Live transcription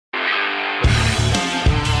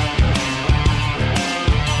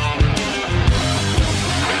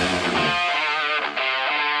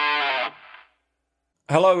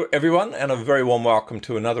Hello, everyone, and a very warm welcome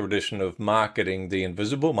to another edition of Marketing the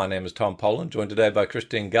Invisible. My name is Tom Poland, joined today by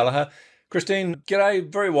Christine Gallagher. Christine,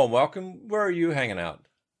 g'day, very warm welcome. Where are you hanging out?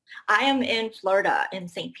 I am in Florida, in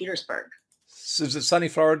St. Petersburg. Is it sunny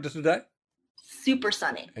Florida today? Super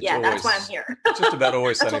sunny. It's Yeah, that's why I'm always, here. just about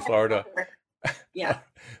always That's why sunny Florida. I'm here. Yeah.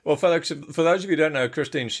 Well, folks, for those of you who don't know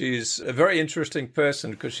Christine, she's a very interesting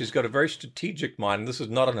person because she's got a very strategic mind. This is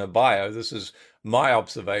not in her bio. This is my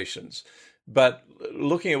observations. But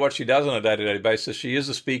looking at what she does on a day-to-day basis, she is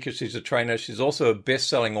a speaker, she's a trainer, she's also a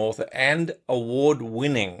best-selling author and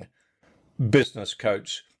award-winning business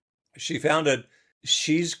coach. She founded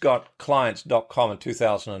she'sgotclients.com in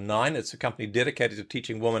 2009. It's a company dedicated to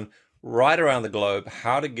teaching women right around the globe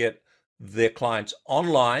how to get their clients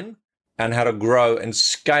online and how to grow and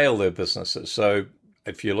scale their businesses. So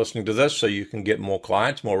if you're listening to this, so you can get more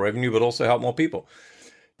clients, more revenue, but also help more people.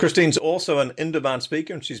 Christine's also an in-demand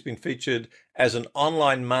speaker, and she's been featured as an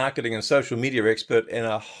online marketing and social media expert in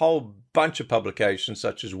a whole bunch of publications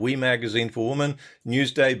such as We Magazine for Women,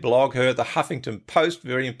 Newsday, Blog Her, The Huffington Post,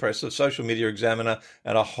 very impressive, Social Media Examiner,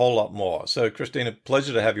 and a whole lot more. So, Christine, a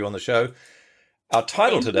pleasure to have you on the show. Our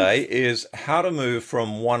title today is How to Move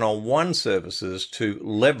from One-on-One Services to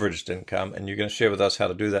Leveraged Income, and you're going to share with us how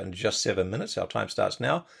to do that in just 7 minutes. Our time starts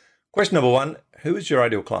now. Question number one, who is your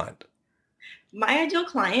ideal client? My ideal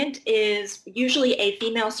client is usually a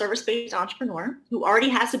female service-based entrepreneur who already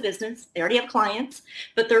has a business. They already have clients,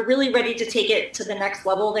 but they're really ready to take it to the next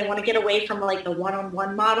level. They want to get away from like the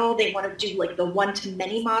one-on-one model. They want to do like the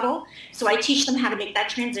one-to-many model. So I teach them how to make that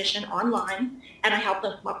transition online, and I help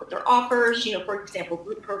them come up with their offers, for example,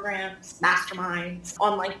 group programs, masterminds,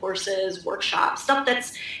 online courses, workshops, stuff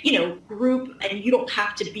that's, group, and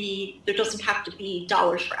there doesn't have to be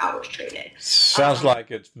dollars for hours traded. Sounds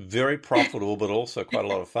like it's very profitable, but also quite a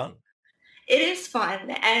lot of fun. It is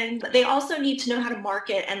fun. And they also need to know how to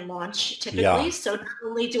market and launch typically. Yeah. So not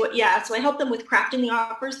only so I help them with crafting the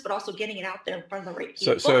offers, but also getting it out there in front of the right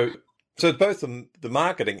people. So it's both the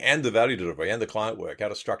marketing and the value delivery and the client work, how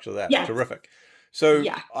to structure that. Yes. Terrific. So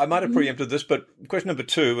Yeah. I might have preempted this, but question number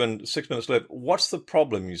two, and 6 minutes left, what's the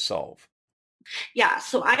problem you solve? Yeah,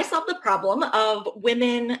 so I solve the problem of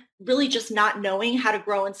women really just not knowing how to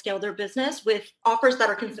grow and scale their business with offers that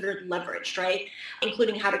are considered leveraged, right?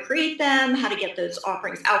 Including how to create them, how to get those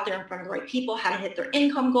offerings out there in front of the right people, how to hit their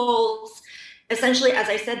income goals. Essentially, as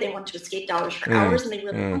I said, they want to escape dollars for hours, and they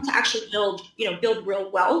really want to actually build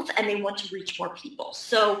real wealth, and they want to reach more people.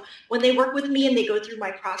 So when they work with me and they go through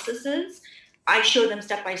my processes, I show them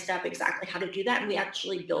step by step exactly how to do that, and we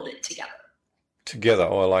actually build it together. Together.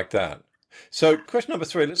 Oh, I like that. So question number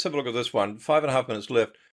three, let's have a look at this one. 5.5 minutes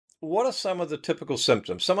left. What are some of the typical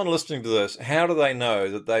symptoms? Someone listening to this, how do they know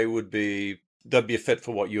that they'd be a fit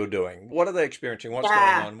for what you're doing? What are they experiencing? What's going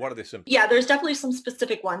on? What are their symptoms? Yeah, there's definitely some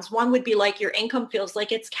specific ones. One would be like your income feels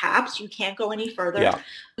like it's capped. You can't go any further. Yeah.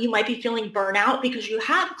 You might be feeling burnout because you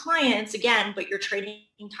have clients again, but you're trading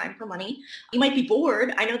time for money. You might be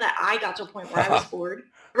bored. I know that I got to a point where I was bored.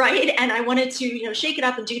 Right. And I wanted to, shake it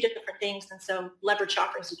up and do different things. And so leverage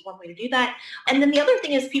offerings is one way to do that. And then the other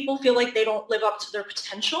thing is people feel like they don't live up to their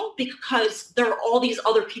potential because there are all these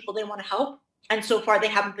other people they want to help. And so far they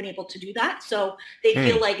haven't been able to do that. So they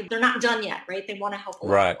feel like they're not done yet, right? They want to help a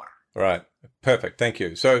lot more. Right. Perfect. Thank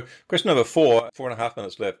you. So question number 4.5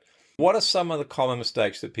 minutes left. What are some of the common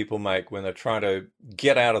mistakes that people make when they're trying to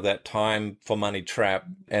get out of that time for money trap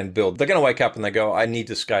and build? They're going to wake up and they go, I need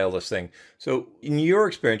to scale this thing. So in your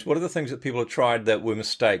experience, what are the things that people have tried that were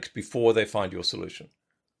mistakes before they find your solution?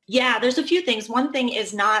 Yeah, there's a few things. One thing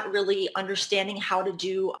is not really understanding how to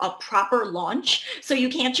do a proper launch. So you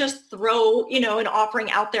can't just throw, an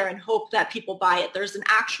offering out there and hope that people buy it. There's an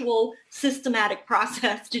actual systematic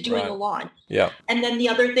process to doing a launch. Yeah. And then the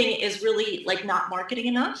other thing is really like not marketing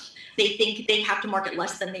enough. They think they have to market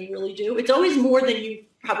less than they really do. It's always more than you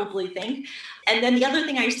probably think. And then the other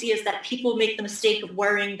thing I see is that people make the mistake of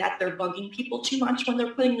worrying that they're bugging people too much when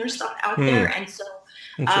they're putting their stuff out there. And so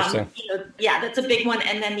that's a big one.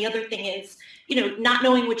 And then the other thing is, not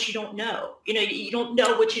knowing what you don't know. You don't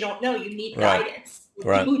know what you don't know. You need guidance.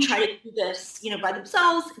 People who try to do this, by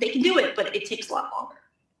themselves, they can do it, but it takes a lot longer.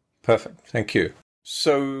 Perfect. Thank you.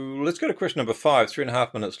 So let's go to question number 5,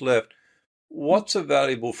 3.5 minutes left. What's a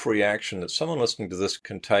valuable free action that someone listening to this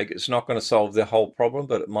can take? It's not going to solve their whole problem,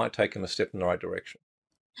 but it might take them a step in the right direction.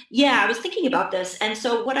 Yeah, I was thinking about this. And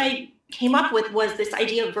so what I came up with was this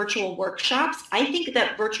idea of virtual workshops. I think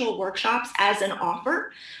that virtual workshops as an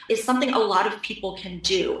offer is something a lot of people can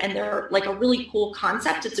do. And they're like a really cool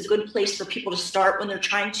concept. It's a good place for people to start when they're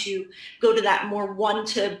trying to go to that more one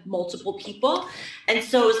to multiple people. And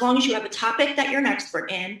so as long as you have a topic that you're an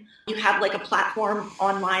expert in, you have like a platform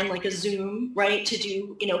online, like a Zoom, right, to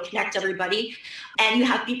do, connect everybody. And you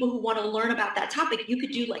have people who want to learn about that topic. You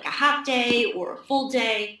could do like a half day or a full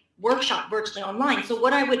day workshop virtually online. So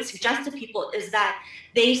what I would suggest to people is that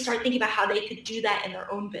they start thinking about how they could do that in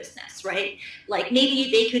their own business, right? Like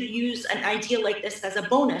maybe they could use an idea like this as a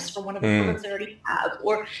bonus for one of the programs they already have,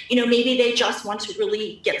 or, maybe they just want to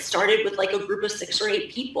really get started with like a group of 6 or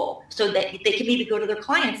 8 people so that they can maybe go to their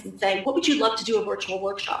clients and say, what would you love to do a virtual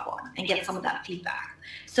workshop on, and get some of that feedback.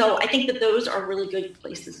 So I think that those are really good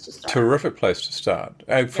places to start. Terrific place to start.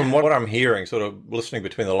 From what I'm hearing, sort of listening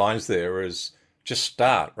between the lines there, is just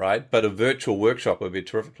start, right? But a virtual workshop would be a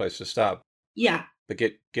terrific place to start. Yeah. But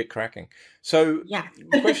get cracking. So yeah.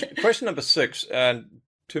 question number 6, and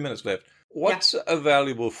 2 minutes left. What's a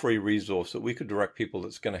valuable free resource that we could direct people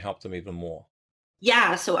that's going to help them even more?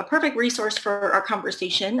 Yeah, so a perfect resource for our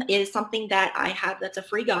conversation is something that I have that's a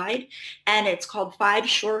free guide, and it's called 5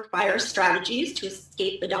 Surefire Strategies to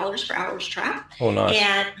Escape the Dollars for Hours Trap. Oh, nice.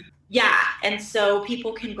 And so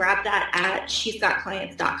people can grab that at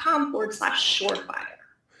she'sgotclients.com/surefire.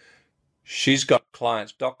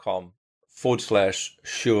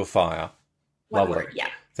 she'sgotclients.com/surefire. Lovely. Yeah.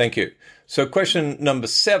 Thank you. So question number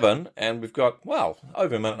 7, and we've got,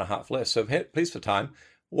 over a minute and a half left, so please for time.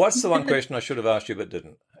 What's the one question I should have asked you but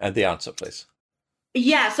didn't? And the answer, please.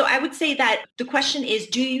 Yeah, so I would say that the question is,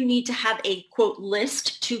 do you need to have a, quote,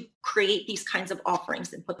 list to create these kinds of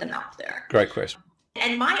offerings and put them out there? Great question.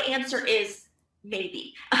 And my answer is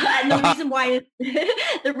maybe. And the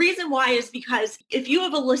reason why is because if you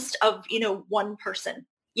have a list of, one person,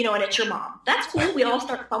 and it's your mom, that's cool. We all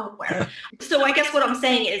start somewhere. So I guess what I'm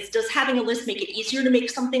saying is, does having a list make it easier to make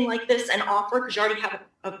something like this an offer because you already have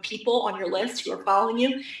people on your list who are following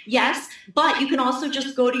you? Yes, but you can also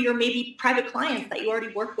just go to your maybe private clients that you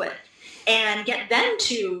already work with and get them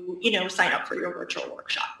to, sign up for your virtual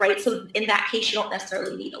workshop, right? So in that case, you don't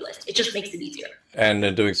necessarily need a list. It just makes it easier. And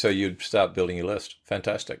in doing so, you'd start building your list.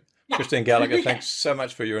 Fantastic. Yeah. Christine Gallagher, thanks so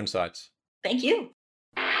much for your insights. Thank you.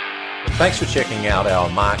 Thanks for checking out our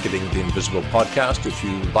Marketing the Invisible podcast. If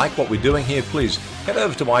you like what we're doing here, please head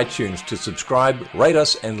over to iTunes to subscribe, rate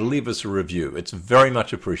us, and leave us a review. It's very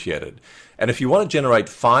much appreciated. And if you want to generate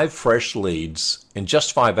 5 fresh leads in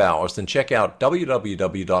just 5 hours, then check out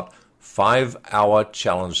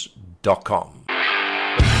www.5hourchallenge.com.